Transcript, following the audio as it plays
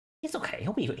He's okay.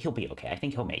 He'll be okay. I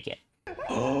think he'll make it.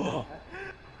 Oh.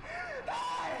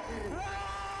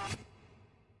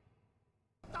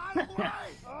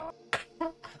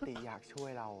 ติอยากช่ว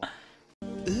ยเรา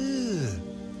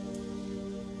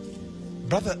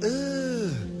brother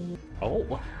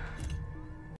Oh.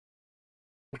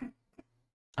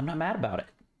 I'm not mad about it.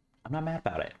 I'm not mad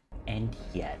about it. And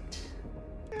yet.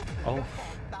 Oh.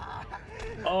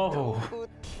 Oh.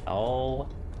 Oh.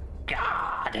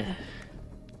 God.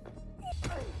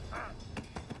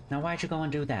 Now why'd you go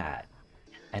and do that?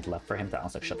 I'd love for him to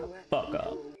also shut the fuck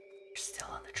up. You're still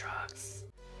on the drugs.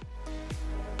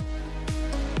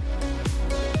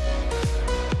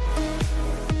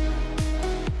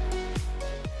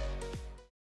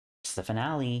 It's the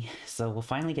finale, so we'll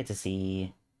finally get to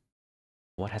see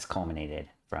what has culminated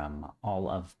from all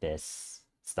of this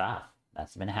stuff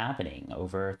that's been happening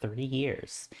over 30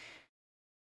 years.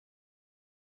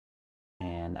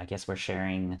 And I guess we're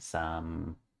sharing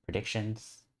some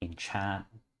predictions in chat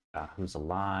about who's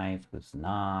alive, who's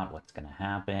not, what's gonna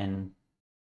happen.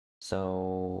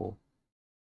 So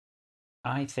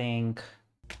I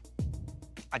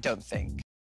don't think.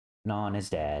 Non is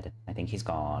dead. I think he's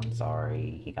gone.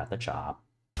 Sorry, he got the chop.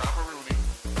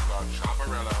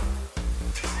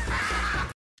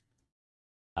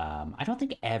 I don't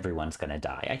think everyone's gonna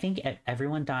die. I think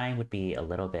everyone dying would be a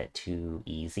little bit too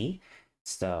easy.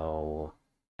 So,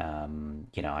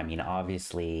 you know, I mean,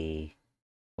 obviously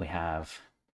we have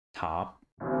Top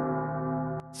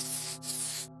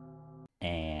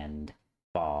and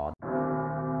Ball.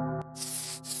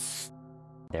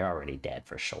 They're already dead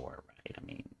for sure, right? I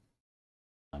mean,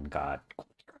 one got,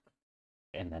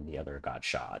 and then the other got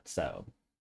shot. So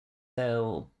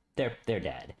they're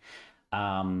dead.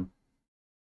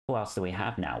 Who else do we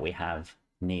have now? We have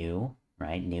New,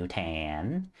 right? New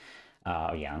Tan.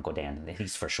 Oh yeah, Uncle Dan.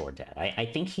 He's for sure dead. I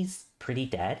think he's pretty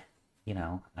dead. You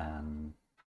know.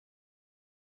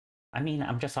 I mean,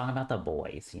 I'm just talking about the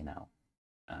boys. You know.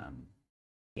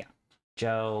 Yeah.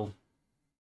 Joe.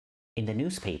 In the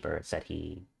newspaper, it said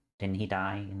didn't he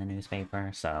die in the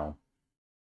newspaper? So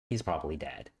he's probably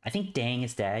dead. I think Dang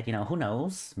is dead. You know, who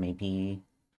knows? Maybe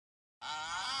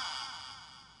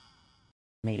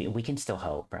we can still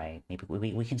hope, right? Maybe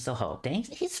we can still hope. Dang,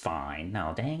 he's fine.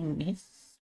 No, Dang,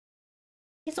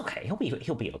 he's okay. He'll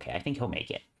be okay. I think he'll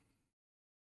make it.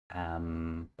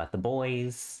 But the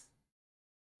boys,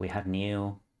 we have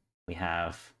New, we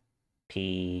have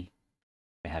P,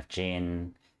 we have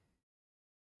Jin,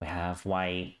 we have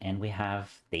White, and we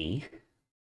have Thee.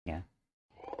 Yeah.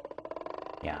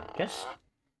 Yeah, just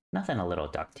nothing a little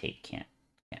duct tape can't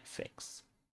fix.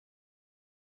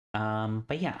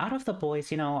 But yeah, out of the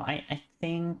boys, you know, I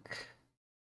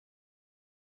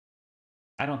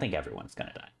don't think everyone's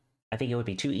gonna die. I think it would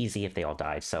be too easy if they all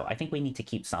died. So I think we need to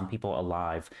keep some people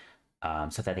alive,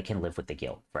 so that they can live with the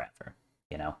guilt forever.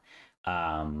 You know,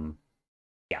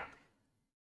 yeah.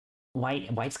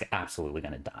 White's absolutely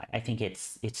gonna die. I think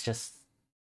it's just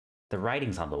the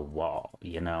writing's on the wall.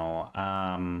 You know,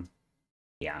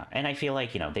 yeah. And I feel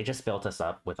like, you know, they just built us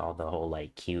up with all the whole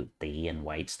like cute Thee and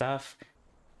White stuff.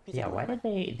 Yeah, why did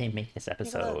they make this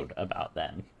episode about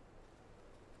them?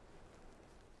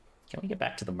 Can we get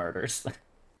back to the murders?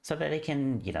 So that they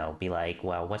can, you know, be like,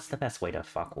 well, what's the best way to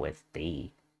fuck with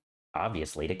Thee?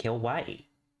 Obviously to kill White.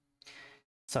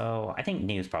 So I think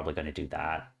New's probably going to do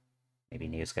that. Maybe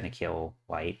New's going to kill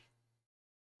White.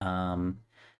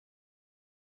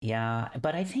 Yeah,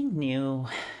 but I think New,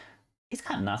 he's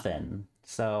got nothing.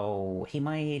 So he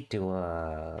might do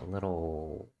a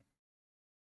little,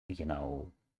 you know,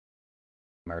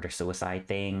 murder-suicide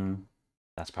thing.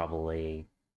 That's probably,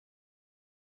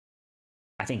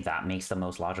 I think that makes the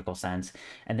most logical sense.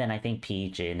 And then I think P,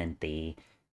 Jin, and Thee,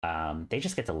 they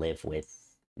just get to live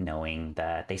with knowing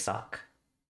that they suck.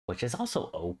 Which is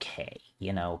also okay,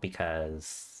 you know,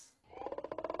 because,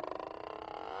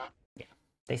 yeah,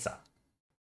 they suck.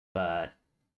 But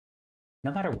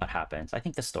no matter what happens, I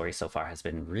think the story so far has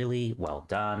been really well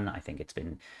done. I think it's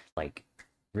been, like,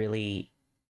 really,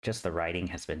 just the writing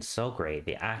has been so great.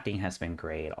 The acting has been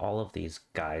great. All of these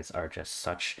guys are just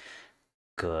such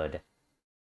good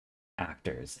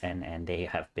actors. And they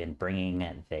have been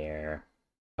bringing their...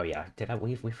 Oh, yeah,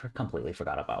 we completely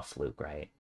forgot about Fluke, right?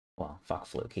 Well, fuck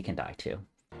Fluke. He can die, too.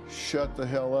 Shut the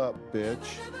hell up,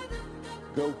 bitch.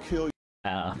 Go kill...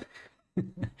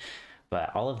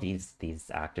 But all of these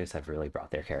actors have really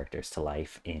brought their characters to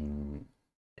life in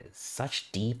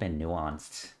such deep and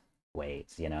nuanced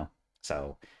ways, you know?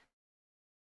 So,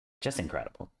 just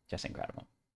incredible. Just incredible.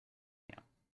 Yeah.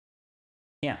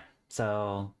 Yeah,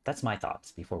 so that's my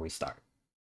thoughts before we start.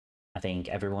 I think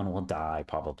everyone will die,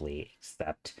 probably,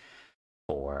 except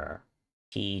for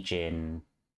He, Jin,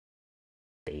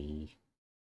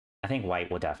 I think White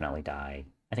will definitely die.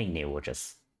 I think Neil will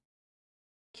just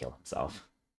kill himself.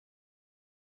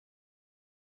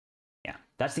 Yeah,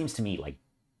 that seems to me like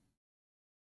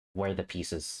where the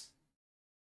pieces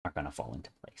are gonna fall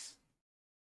into place.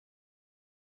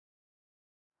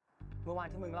 เมื่อวาน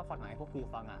ที่มึงเล่าฝันให้พวกกู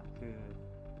ฟังอ่ะคือ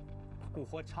กู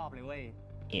โคตรชอบเลยเว้ย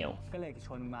Ew. ก็เลยช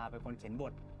วนมึงมาเป็นคนเขียนบ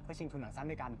ทเพื่อชิงทุนหนังสั้น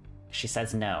ด้วยกัน She says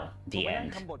no. The ไปนั่ง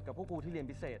end. ทำบทกับพวกกูที่เรียน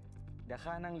พิเศษเดี๋ยว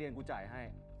ค่านั่งเรียนกูจ่ายให้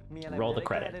มีอะไร Roll the ไ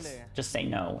ม่ได้ credits. เลย Just say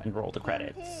no and roll the ที่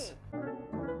credits.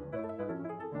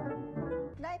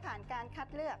 ได้ผ่านการคัด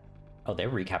เลือก Oh,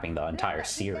 they're recapping the entire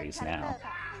series now.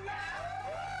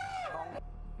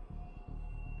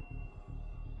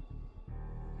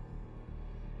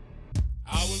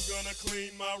 I was gonna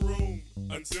clean my room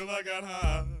until I got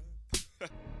high.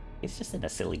 He's just in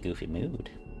a silly, goofy mood.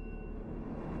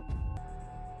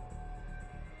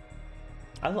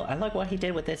 I like what he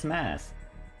did with this mask.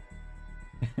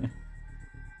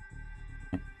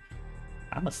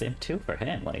 I'm a simp too for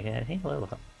him. Like, hey, little.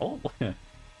 Oh.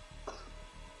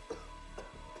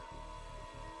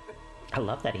 I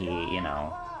love that he, you know.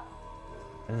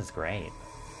 This is great.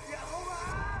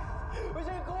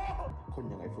 คน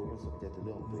อย่างไอ้ฟูมันสนใจแต่เ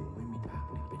รื่องของตัวเองไม่มีทาง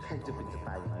ใครจะเป็นสไต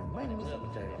ล์อย่างนั้นไม่ส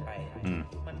นใจหรอก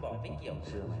มันบอกไม่เกี่ยว เ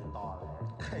ชื่อไหมต่อแล้ว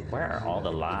Where are all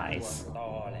the lies? ต่อ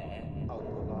แหละ เอา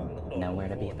ตัวรอด Nowhere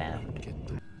to be found.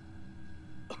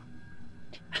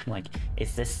 I'm like,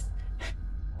 is this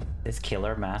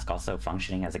killer mask also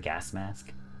functioning as a gas mask?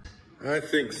 I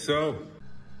think so.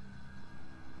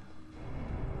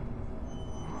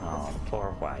 Oh, poor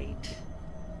White.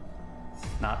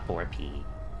 Not poor P.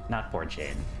 Not poor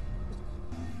Jin.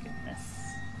 Goodness.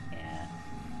 Yeah.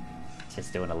 Just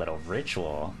doing a little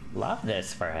ritual. Love this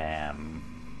for him.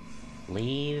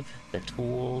 Leave the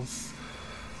tools.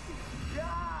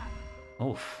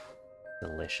 Oof.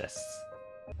 Delicious.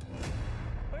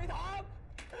 เฮ้ยทอม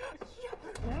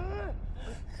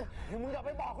มึงอย่าไป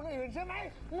บอกคนอื่นใช่ไหม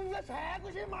มึงจะแฉกู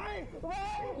ใช่ไหมเว้ย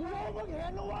กูรู้มึงเห็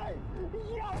นนะเว้ย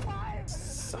อย่าไป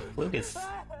So Luke is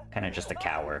kind of just a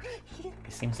coward.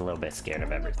 He seems a little bit scared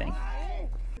of everything.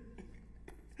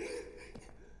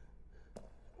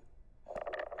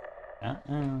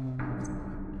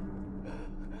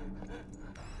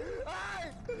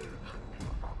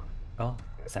 Oh,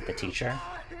 is that the teacher?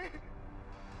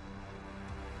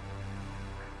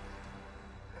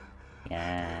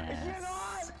 Yes.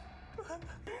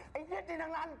 ไอ้เหี้ยจริงทั้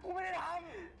งนั้นกูไม่ได้ท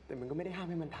ำแต่มันก็ไม่ได้ห้าม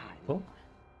ให้มันถ่าย Oh.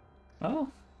 Oh.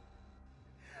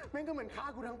 แม่งก็เหมือนฆ่า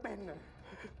กูทั้งเป็นอ่ะ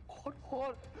ขอโ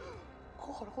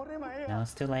ทษได้ไหม No,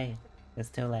 it's too late.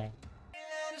 It's too late.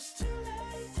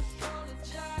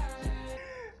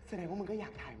 แสดงว่ามึงก็อยา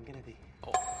กถ่ายเหมือนกันนะดิ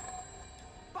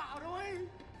เปล่าด้วย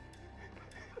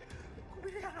กูไม่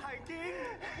ได้อยากถ่ายจริง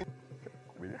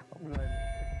กูไม่ได้ทำเลย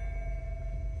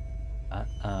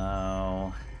Uh-oh.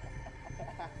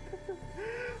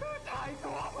 ถ่ายกู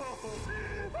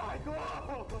ถ่าย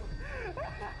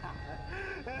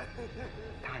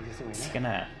จะสวย He's นะ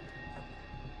gonna...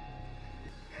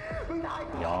 มึงถ่าย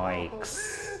กู Yikes.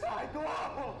 ถ่ายกู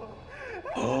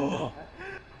Oh.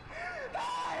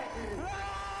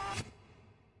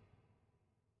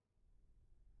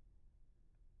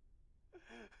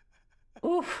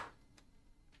 Oof.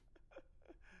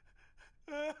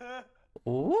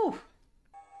 Ooh.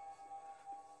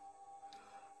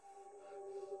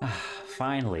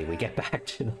 Finally, we get back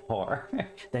to the horror.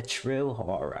 The true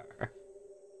horror.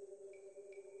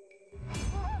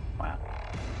 Wow.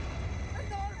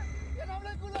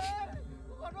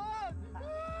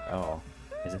 Oh,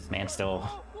 is this man still...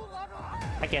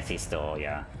 I guess he's still,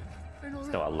 yeah.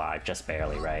 Still alive, just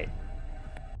barely, right?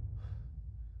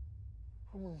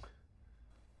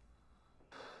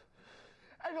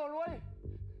 ไอ้นนท์เว้ย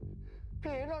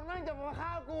ผีนนท์แม่งจะมาฆ่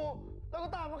ากูแล้วก็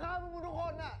ตามมาฆ่าพวกมึงทุกค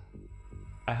นน่ะ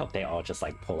I hope they all just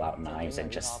like pull out knives and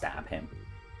just stab him.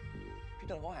 พี่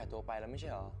นนท์เขาหายตัวไปแล้วไม่ใช่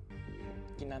เหรอ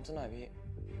กินน้ำซะหน่อยพี่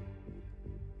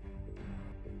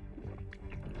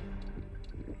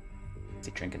Is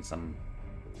he drinking some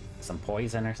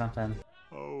poison or something?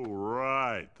 Oh,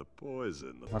 right, the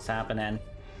poison. What's happening?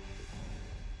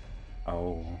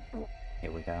 Oh,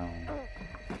 here we go.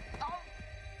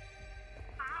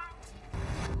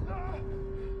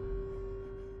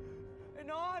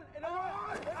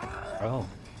 Oh.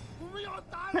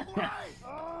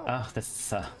 Oh, this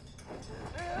is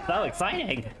so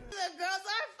exciting. The girls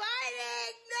are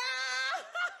fighting! No!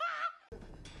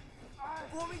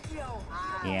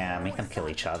 Yeah, make them kill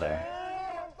each other.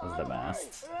 This is the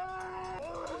best.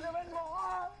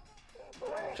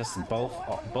 Just both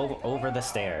over the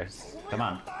stairs. Come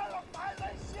on.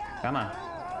 Come on.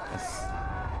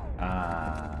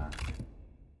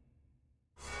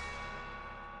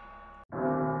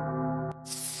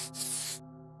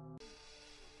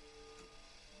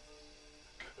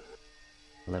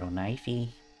 Little knifey.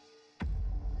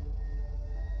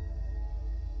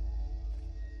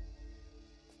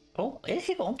 Oh, is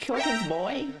he gonna kill his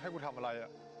boy? ให้กูทำอะไรอ่ะ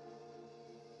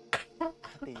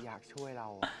ตีอยากช่วยเรา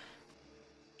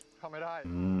ทำไม่ได้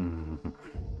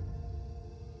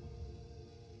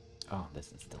Oh, this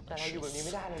is แต่เราอยู่แบบนี้ไ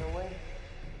ม่ delicious. ได้เลยนะเว้ย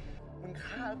มึง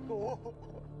ฆ่ากู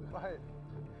ไม่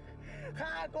ฆ่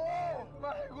ากู ไ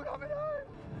ม่ กูทำไม่ได้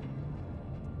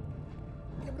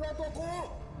อย่าโดนตัวกู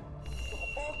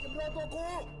โอ๊กอย่าโดนตัวกู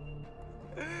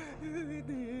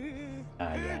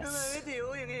Yes. จิ๋ว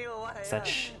อย่างงี้เอาไว้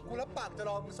Such กูรับปากจะร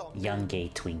อมึง2 young gay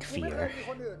twink กูไม่เค fear. ยมี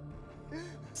คนอื่น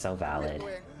So เปลี่ยน valid. ตัว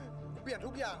เองกูเปลี่ยน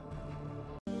ทุกอย่าง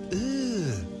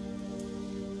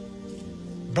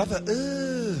brother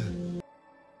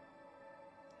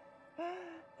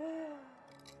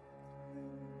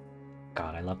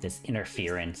God, I love this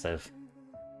interference of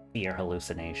fear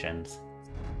hallucinations.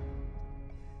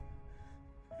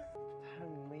 ถ้า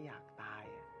มึงไม่อยากตาย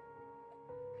อะ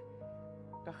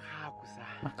ก็ฆ่ากูซะ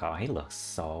My God, he looks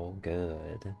so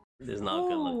good. This is not a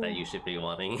good look that you should be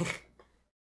wanting.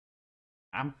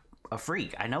 I'm a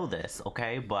freak, I know this,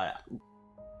 okay? But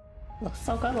looks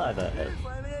so good like this. ไ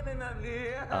ม่ได้เป็นแบบนี้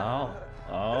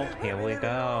Oh, here we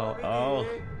go. Oh,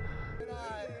 ไม่ได้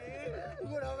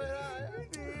กูทำไม่ได้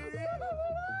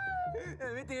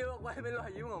พี่ตีบอกไว้เป็นรอย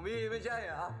ยิ้มของพี่ไม่ใช่เ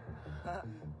หรอ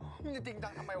มึงจะจริงจั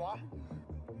งทำไมวะ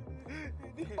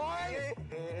ไป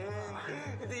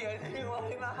พี่ตีอย่าทิ้งไว้ไ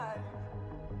ม่ได้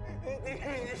พี่ตี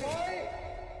ไป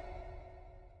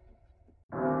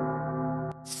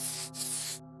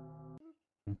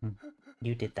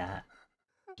you did that.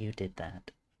 You did that.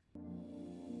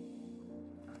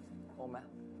 โอ้ไหม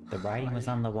The writing was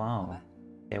on the wall.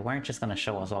 They weren't just gonna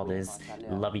show us all this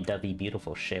lovey-dovey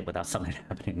beautiful shit without something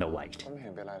happening to White. ไม่เห็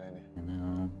นเป็นไรเลยนี่ You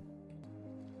know?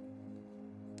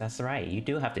 That's right, you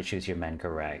do have to choose your men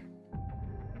correct.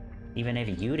 Even if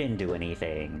you didn't do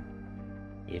anything,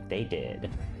 if they did,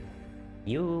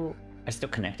 you are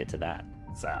still connected to that.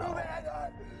 So...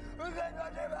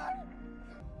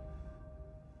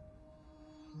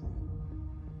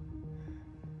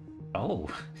 Oh,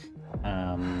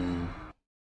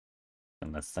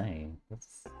 let's say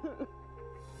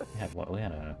we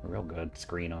had a real good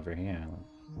screen over here.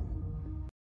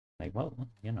 Like, well,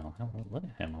 you know, look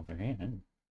at him over here.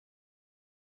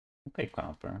 Okay,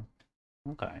 Copper.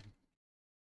 Okay.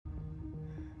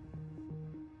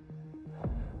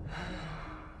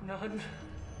 None.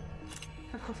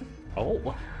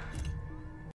 Oh.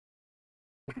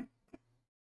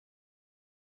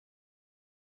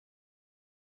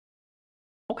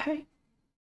 Okay.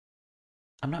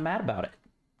 I'm not mad about it.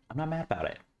 I'm not mad about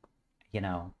it. You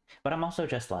know, but I'm also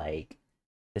just like,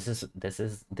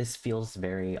 this feels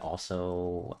very also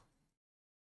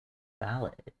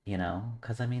valid, you know,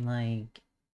 because I mean, like,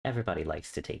 everybody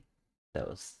likes to take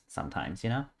those sometimes, you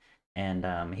know, and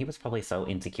he was probably so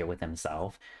insecure with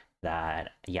himself that,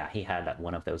 yeah, he had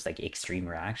one of those like extreme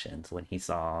reactions when he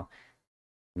saw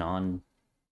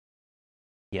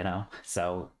you know, so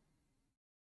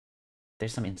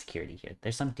there's some insecurity here.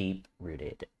 There's some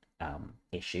deep-rooted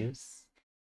issues,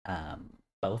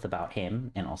 both about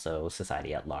him and also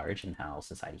society at large and how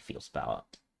society feels about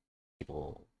people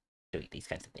doing these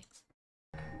kinds of things.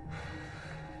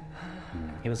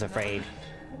 He was afraid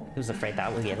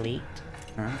that would get leaked,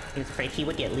 huh? He was afraid he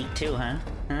would get leaked too, huh?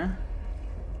 Huh?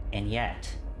 And yet.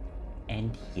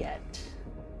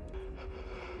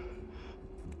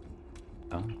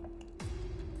 Oh.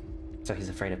 So he's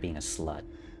afraid of being a slut.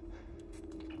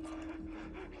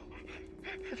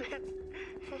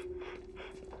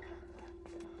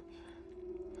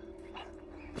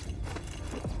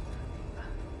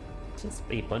 Just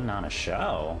be putting on a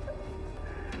show.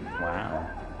 Wow.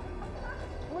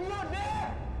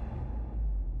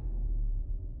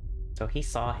 So he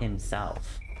saw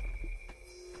himself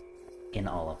in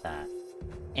all of that.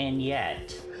 And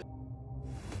yet...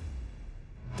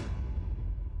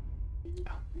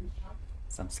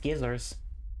 some skizzers.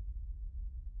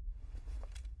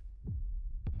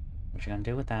 What you gonna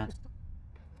do with that?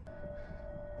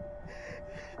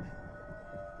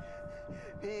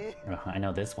 Oh, I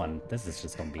know this one. This is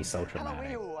just gonna be so ถ้าเราไม่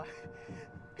dramatic. อยู่อ่ะ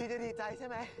พี่จะดีใจใช่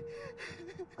ไหม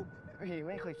พี่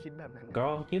ไม่เคยคิดแบบนั้น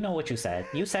Girl, you know what you said.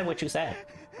 You said what you said.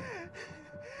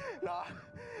 เหรอ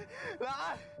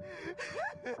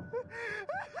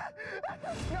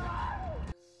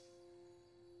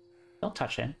Don't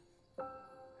touch him.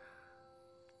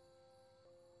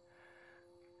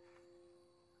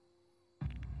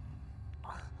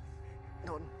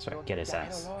 Sorry, get his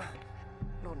ass.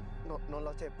 นนเร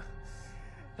าเจ็บ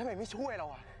ทำไมไม่ช่วยเรา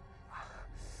อ่ะ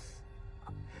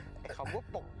ไอ้คำว่า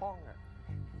ปกป้องอ่ะ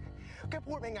แก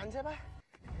พูดไปงั้นใช่ปะ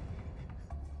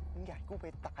มึงอยากกูไป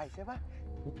ตายใช่ปะ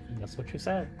That's what you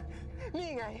said. นี่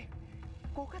ไง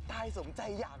กูก็ตายสมใจ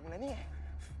อยากนะเนี่ย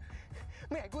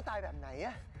ไม่อยากกูตายแบบไหนอ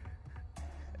ะ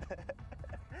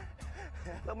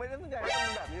เราไม่ได้ตั้งใจให้มั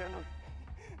นแบบนี้นะ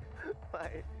ไม่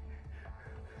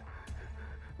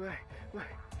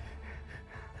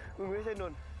มึงไม่ใช่น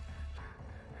น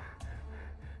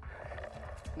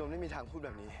ไม่มีทางพูดแบ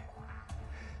บนี้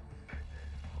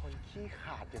คนขี้ข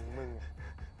าดอย่างมึงอะ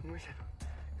ไม่ใช่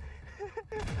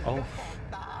Oh.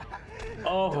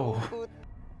 Oh.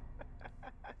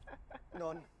 น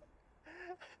น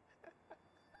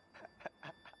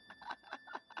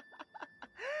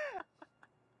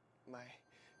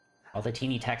All the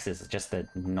teeny text is just the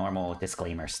normal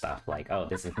disclaimer stuff, like, oh,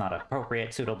 this is not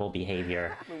appropriate, suitable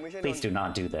behavior. Please do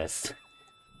not do this.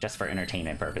 Just for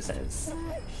entertainment purposes.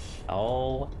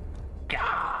 Oh,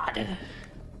 God.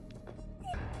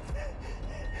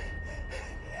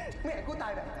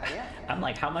 I'm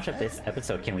like, how much of this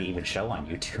episode can we even show on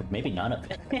YouTube? Maybe none of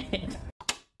it.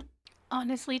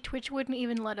 Honestly, Twitch wouldn't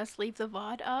even let us leave the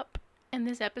VOD up, and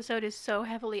this episode is so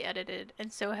heavily edited and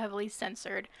so heavily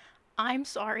censored. I'm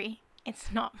sorry,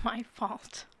 it's not my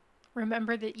fault.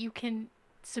 Remember that you can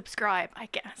subscribe, I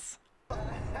guess.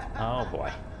 Oh boy.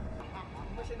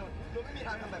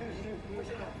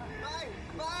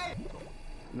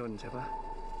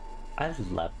 I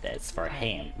love this for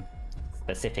him,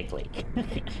 specifically,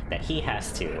 that he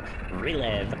has to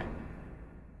relive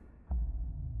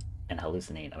and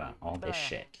hallucinate about all this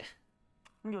shit.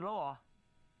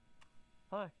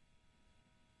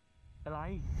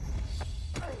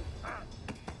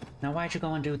 Now why'd you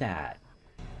go and do that?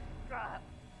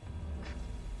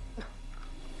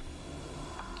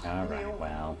 Alright,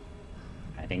 well,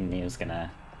 I think Neil's gonna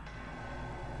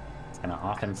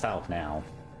off himself now.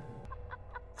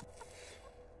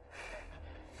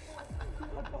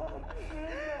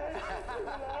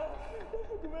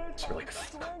 It's really good.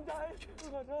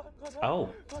 Oh.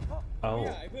 Oh.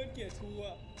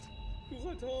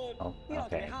 Oh,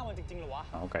 okay.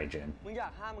 Okay, Jin.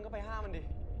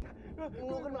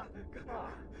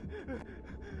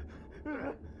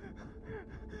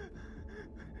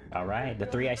 Alright, the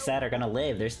three I said are gonna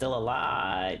live. They're still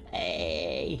alive.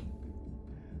 Hey!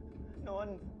 Nôn.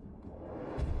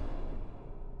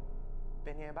 เ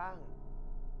ป็นไงบ้าง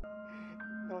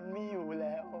นนไม่อยู่แ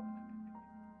ล้ว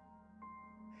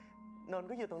นน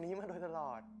ก็อยู่ตรงนี้มาโดยตล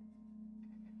อด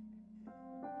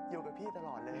อยู่กับพี่ตล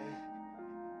อดเลย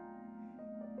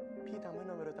พี่ทำให้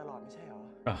นนมาโดยตลอดไม่ใช่หรอ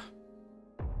Oh.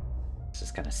 This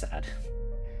is kind of sad.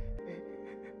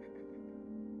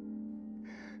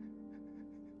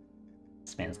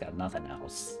 This man's got nothing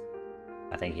else.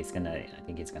 I think he's gonna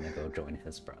go join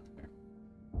his brother.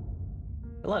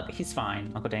 But look, he's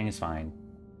fine. Uncle Dang is fine.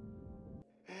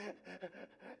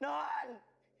 None!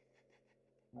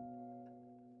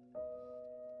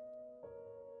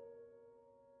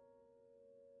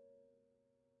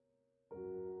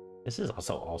 This is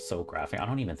also all so graphic. I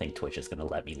don't even think Twitch is gonna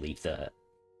let me leave the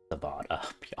VOD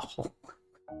up, y'all.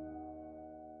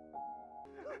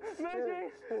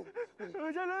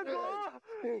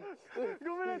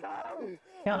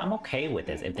 Yeah, I'm okay with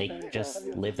this if they just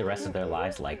live the rest of their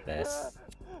lives like this.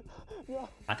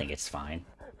 I think it's fine.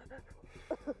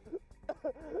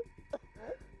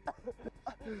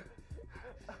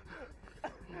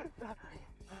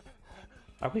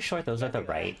 Are we sure those are the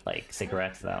right, like,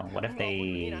 cigarettes, though? What if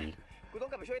they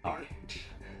aren't?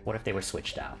 What if they were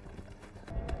switched out?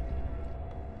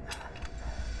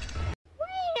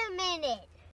 Wait a minute!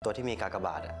 ตัวที่มีกากบ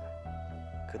าทอ่ะ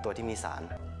คือตัวที่มีสาร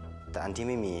แต่อันที่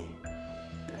ไม่มี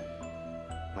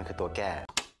มันคือตัวแก้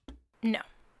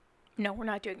No,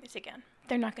 we're not doing this again.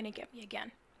 They're not gonna get me again.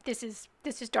 This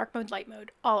is dark mode, light mode,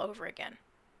 all over again.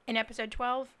 In episode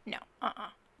 12, no,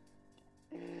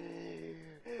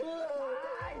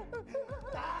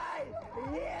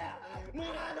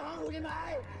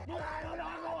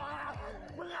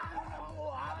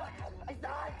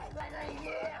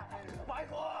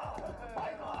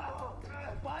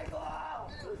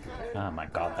 Oh my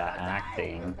god, that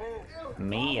acting.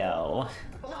 Mio.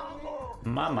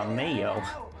 Mamma Mio.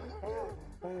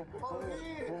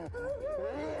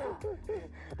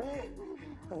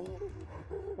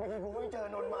 กูไม่เจอ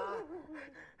นนมา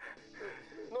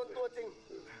นนตัวจริง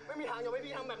ไม่มีทางจะไม่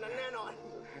พี่ทำแบบนั้นแน่นอน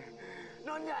น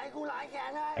นอยากให้กูร้ายแค้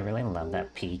นให้ I really love that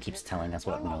P keeps telling us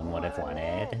what Moon would have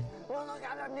wanted. นนต้องก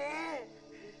ารแบบนี้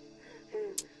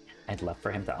I'd love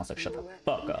for him to also shut the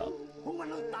fuck up. พวกมัน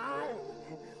ต้องตา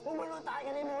ย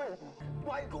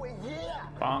ล่อยกูไอ้เหี้ย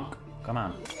Bonk. Come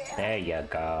on. There you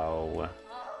go.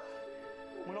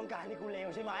 มึงต้องการให้กูเลว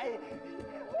ใช่ไหมไ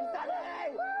อ้สัตว์เลย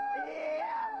ไอ้เหี้ย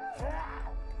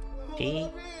P.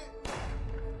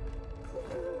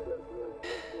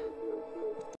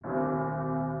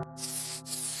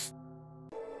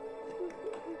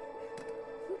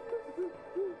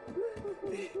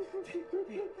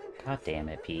 God damn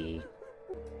it, P.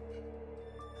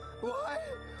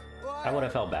 I would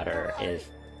have felt better if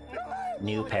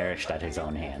New perished at his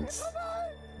own hands.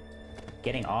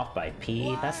 Getting off by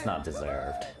P, that's not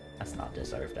deserved. That's not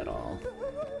deserved at all.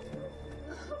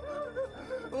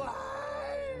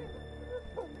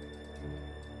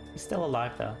 He's still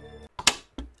alive though.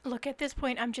 Look, at this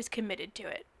point, I'm just committed to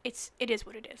it. It is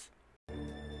what it is.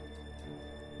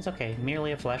 It's okay,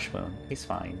 merely a flesh wound. He's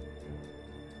fine.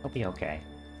 He'll be okay.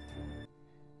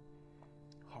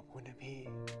 ขอบคุณนะพี่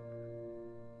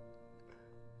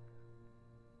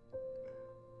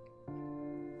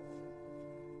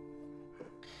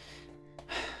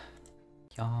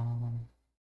Y'all.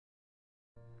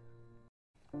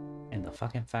 And the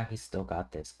fucking fact he still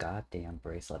got this goddamn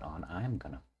bracelet on, I'm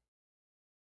gonna...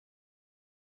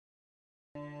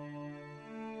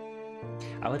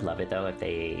 I would love it though if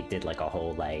they did like a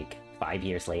whole like 5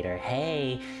 years later,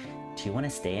 hey, do you want to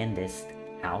stay in this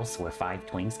house where 5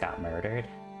 twins got murdered?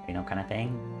 You know, kind of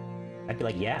thing. I'd be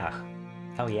like, yeah.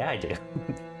 Hell yeah, I do.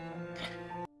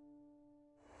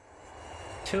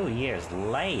 2 years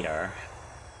later.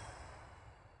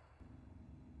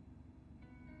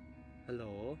 ฮัลโหล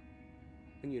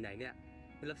มึงอยู่ไหนเนี่ย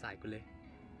ไม่รับสายกูเลย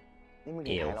นี่มึง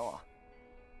ถึงไหนแล้วเหรอ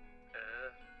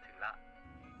ถึงละ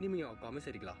นี่มึงยังออกกองไม่เส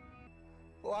ร็จอีกเหรอ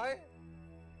ไว้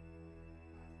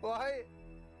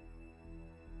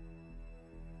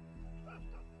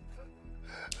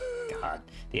God,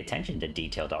 the attention to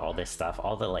detail to all this stuff,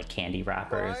 all the like candy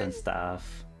wrappers and stuff.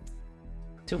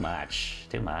 Too much,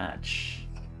 too much.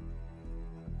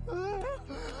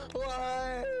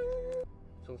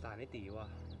 สงสารไอ้ตีว่ะ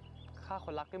ฆ่าค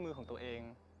นรักด้วยมือของตัวเอง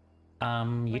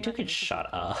You two can shut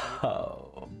up.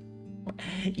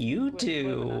 You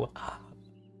two.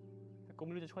 แต่กูไ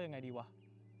ม่รู้จะช่วยยังไงดีวะ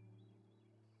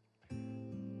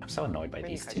I'm so annoyed by ไม่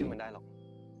มี these ใครช่วย two. มันได้หรอก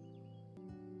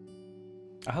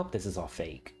I hope this is all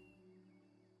fake.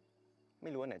 ไม่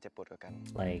รู้ว่าไหนเจ็บปวดกว่ากัน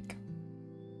Like,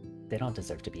 they don't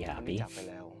deserve to be คนที่ happy. จากไป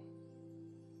แล้ว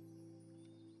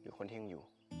หรือคนที่ยังอยู่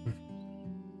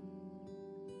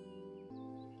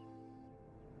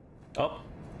Oh,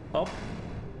 oh.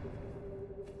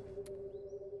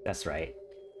 That's right.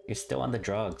 You're still on the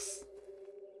drugs.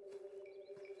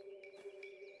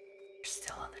 You're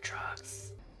still on the drugs.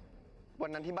 วัน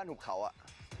นั้นที่บ้านหุบเขาอะ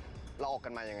เราออกกั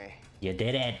นมายังไง You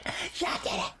did it. You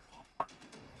did it.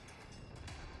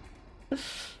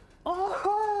 Oh.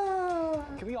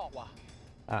 คิดไม่ออกว่ะ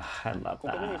I love กู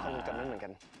ก็ไม่มีความทรงจำนั้นเหมื that. อนกั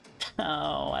น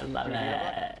Oh, I love อยู่ดีๆเรา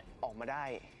ก็ it. ออกมาได้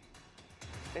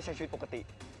ได้ใช้ชีวิตปกติ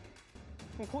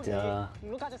มึงพูดอย่างนี้มึง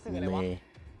ต้องการจะสื่ออะไรวะ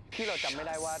ที่เราจำไม่ไ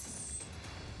ด้ว่า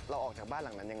เราออกจากบ้านห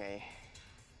ลังนั้นยังไง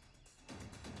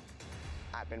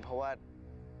อาจเป็นเพราะว่า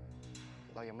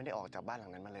เรายังไม่ได้ออกจากบ้านหลั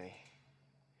งนั้นมาเลย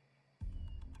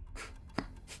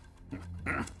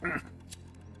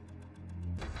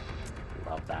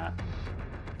Love that.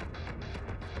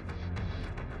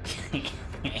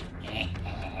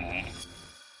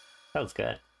 That was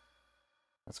good.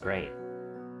 That's great.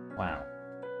 Wow.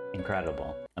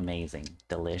 Incredible. Amazing.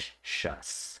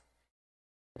 Delicious.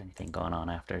 Anything going on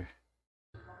after?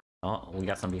 Oh, we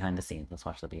got some behind the scenes. Let's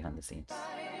watch the behind the scenes.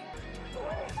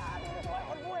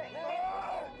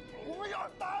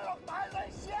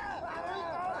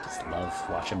 Just love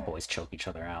watching boys choke each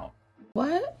other out.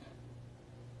 What?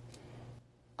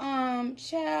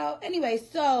 Child. Anyway,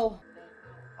 so.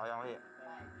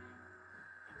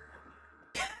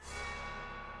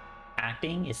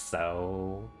 Acting is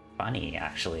so funny,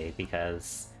 actually,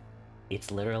 because it's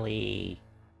literally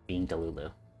being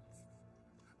Delulu.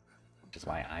 Which is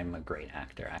why I'm a great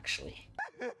actor, actually.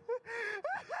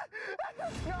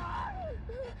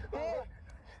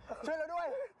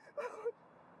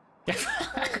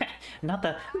 Not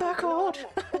the backward.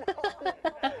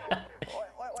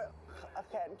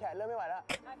 แขนเริ่มไม่ไหวแล้ว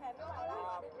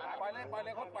ปล่อยเลย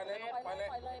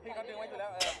พี่เขาดึงไว้อยู่แล้ว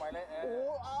ปล่อยเลย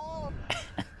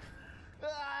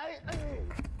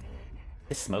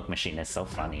This smoke machine is so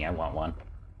funny. I want one.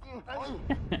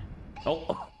 Oh.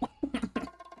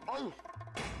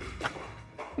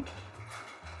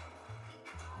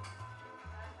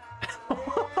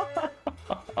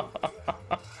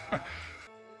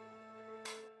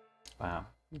 Wow.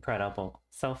 Incredible.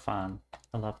 So fun.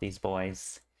 I love these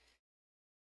boys.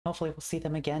 Hopefully we'll see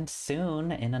them again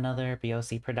soon in another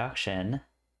BOC production.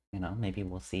 you know, maybe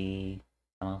we'll see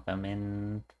some of them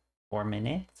in 4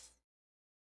 minutes.